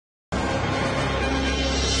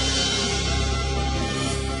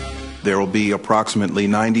There will be approximately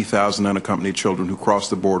 90,000 unaccompanied children who cross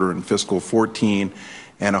the border in fiscal 14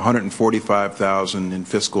 and 145,000 in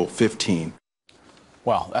fiscal 15.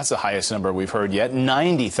 Well, that's the highest number we've heard yet.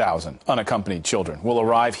 90,000 unaccompanied children will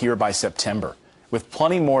arrive here by September, with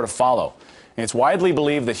plenty more to follow. And it's widely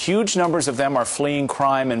believed that huge numbers of them are fleeing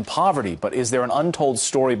crime and poverty. But is there an untold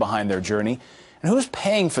story behind their journey? And who's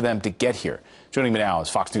paying for them to get here? Joining me now is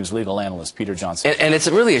Fox News legal analyst Peter Johnson. And it's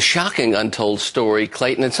really a shocking untold story,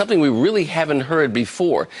 Clayton, and something we really haven't heard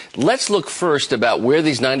before. Let's look first about where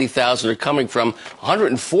these 90,000 are coming from.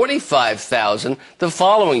 145,000 the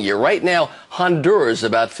following year. Right now, Honduras,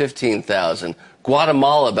 about 15,000.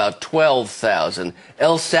 Guatemala, about 12,000.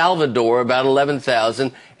 El Salvador, about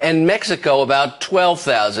 11,000. And Mexico, about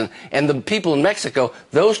 12,000. And the people in Mexico,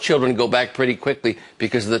 those children go back pretty quickly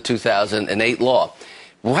because of the 2008 law.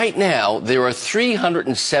 Right now, there are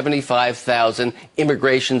 375,000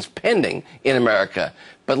 immigrations pending in America.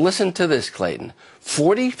 But listen to this, Clayton.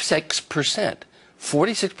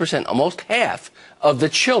 46%, almost half of the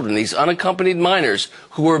children, these unaccompanied minors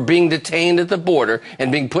who are being detained at the border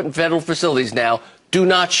and being put in federal facilities now, do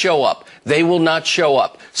not show up. They will not show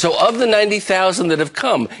up. So of the 90,000 that have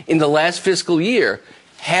come in the last fiscal year,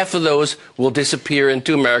 half of those will disappear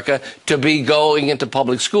into America to be going into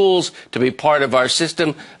public schools, to be part of our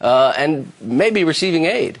system, and maybe receiving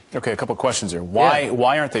aid. Okay, a couple of questions here.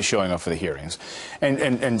 Why aren't they showing up for the hearings?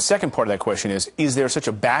 And second part of that question is there such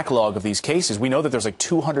a backlog of these cases? We know that there's like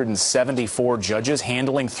 274 judges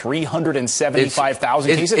handling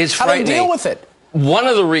 375,000 cases. How do they deal with it? One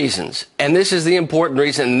of the reasons, and this is the important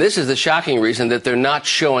reason, and this is the shocking reason that they're not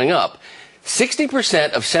showing up,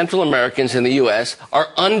 60% of Central Americans in the U.S. are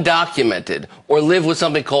undocumented or live with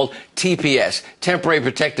something called TPS, temporary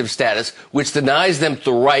protective status, which denies them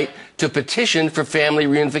the right to petition for family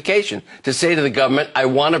reunification, to say to the government, I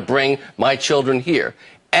want to bring my children here.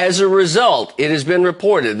 As a result, it has been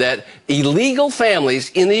reported that illegal families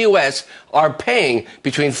in the U.S. are paying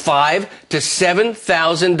between $5,000 to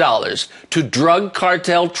 $7,000 to drug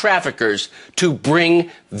cartel traffickers to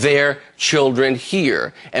bring their children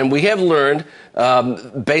here. And we have learned,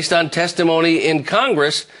 based on testimony in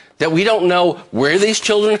Congress, that we don't know where these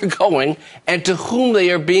children are going and to whom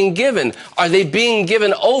they are being given. Are they being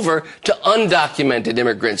given over to undocumented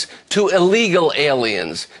immigrants, to illegal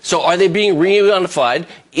aliens? So are they being reunified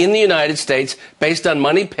in the United States based on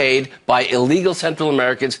money paid by illegal Central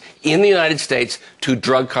Americans in the United States to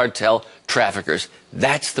drug cartel traffickers?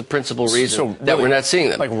 That's the principal reason that we're not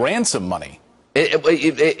seeing them. Like ransom money.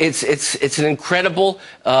 It's an incredible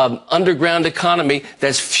underground economy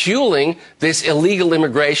that's fueling this illegal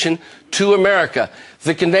immigration to America.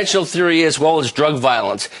 The conventional theory is, well, it's drug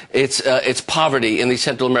violence, it's poverty in these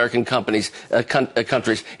Central American countries,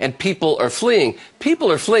 and people are fleeing. People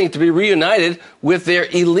are fleeing to be reunited with their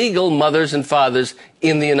illegal mothers and fathers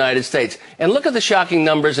in the United States. And look at the shocking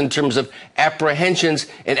numbers in terms of apprehensions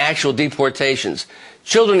and actual deportations.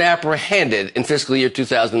 Children apprehended in fiscal year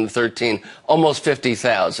 2013, almost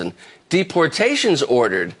 50,000. Deportations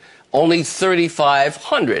ordered, only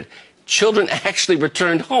 3,500. Children actually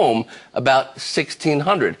returned home, about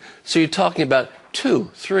 1,600. So you're talking about 2,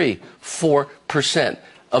 3, 4%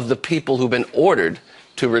 of the people who've been ordered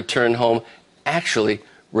to return home actually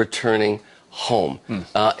returning home.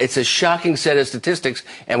 It's a shocking set of statistics,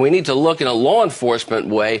 and we need to look in a law enforcement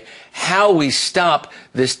way how we stop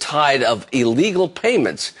this tide of illegal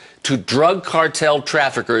payments to drug cartel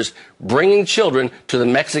traffickers bringing children to the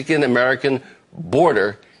Mexican-American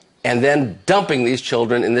border and then dumping these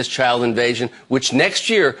children in this child invasion, which next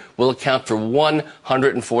year will account for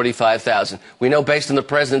 145,000. We know, based on the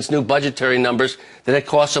president's new budgetary numbers, that it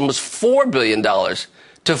costs almost $4 billion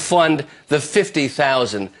to fund the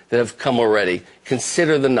 50,000 that have come already.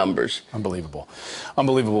 Consider the numbers. Unbelievable.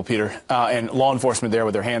 Unbelievable, Peter. And law enforcement there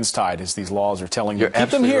with their hands tied as these laws are telling you, keep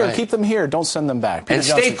them here, keep them here, don't send them back. Peter and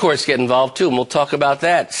Johnson. State courts get involved, too, and we'll talk about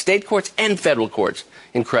that. State courts and federal courts.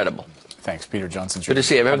 Incredible. Thanks, Peter Johnson. Good to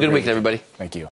see you. Have a good weekend, everybody. Thank you.